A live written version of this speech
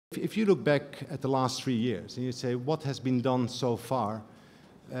If you look back at the last 3 years and you say, what has been done so far,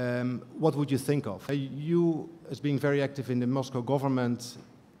 what would you think of? You, as being very active in the Moscow government,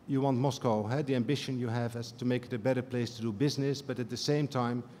 you want Moscow, the ambition you have as to make it a better place to do business, but at the same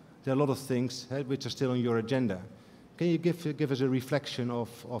time, there are a lot of things which are still on your agenda. Can you give us a reflection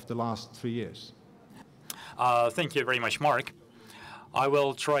of the last 3 years? Thank you very much, Mark. I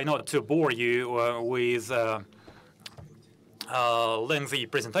will try not to bore you with lengthy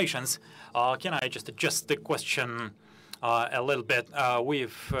presentations. Can I just adjust the question a little bit?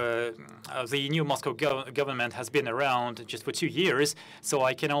 The new Moscow government has been around just for 2 years, so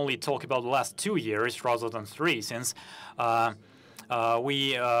I can only talk about the last 2 years rather than 3, since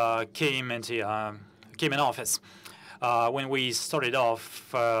we came in office. When we started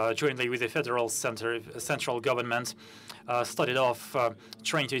off jointly with the central government, started off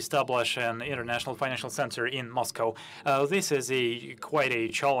trying to establish an international financial center in Moscow. This is quite a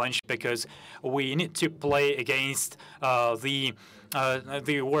challenge because we need to play against the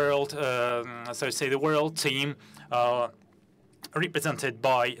world, so to say, the world team represented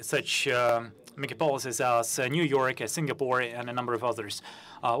by such megapolises as New York, Singapore, and a number of others.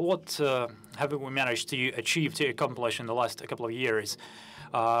 What have we managed to achieve, to accomplish in the last couple of years?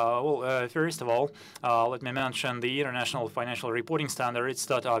 First of all, let me mention the international financial reporting standards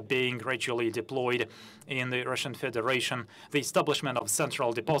that are being gradually deployed in the Russian Federation, the establishment of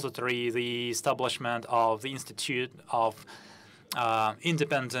central depository, the establishment of the Institute of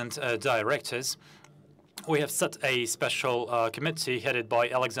Independent Directors. We have set a special committee headed by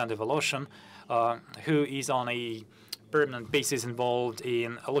Alexander Voloshin, who is on a permanent basis involved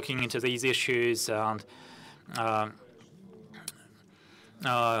in looking into these issues and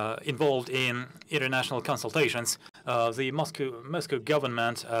involved in international consultations. The Moscow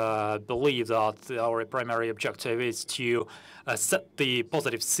government believe that our primary objective is to set the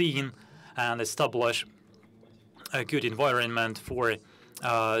positive scene and establish a good environment for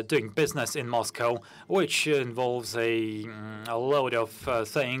doing business in Moscow, which involves a load of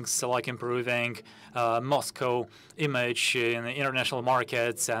things like improving Moscow image in international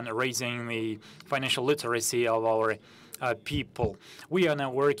markets and raising the financial literacy of our people. We are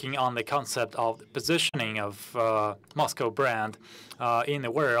now working on the concept of positioning of Moscow brand in the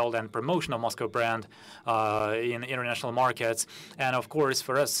world and promotion of Moscow brand in international markets. And of course,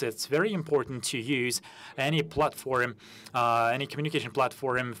 for us, it's very important to use any platform, any communication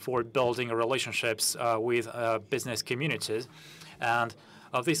platform for building relationships with business communities. And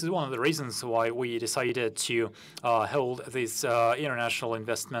this is one of the reasons why we decided to hold this International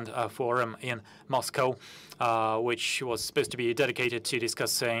Investment Forum in Moscow, which was supposed to be dedicated to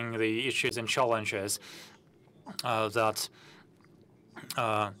discussing the issues and challenges that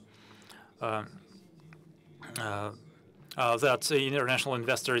international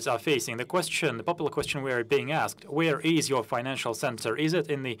investors are facing. The popular question we are being asked: where is your financial center? Is it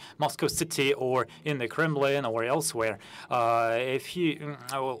in the Moscow city or in the Kremlin or elsewhere? A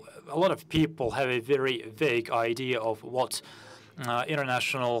lot of people have a very vague idea of what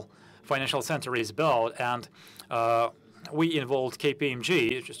international financial center is about, and we involved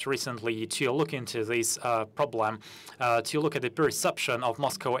KPMG just recently to look into this problem, to look at the perception of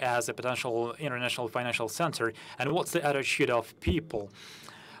Moscow as a potential international financial center and what's the attitude of people.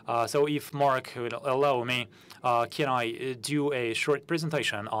 So if Mark would allow me, can I do a short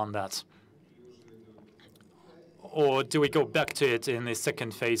presentation on that? Or do we go back to it in the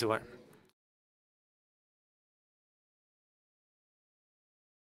second phase?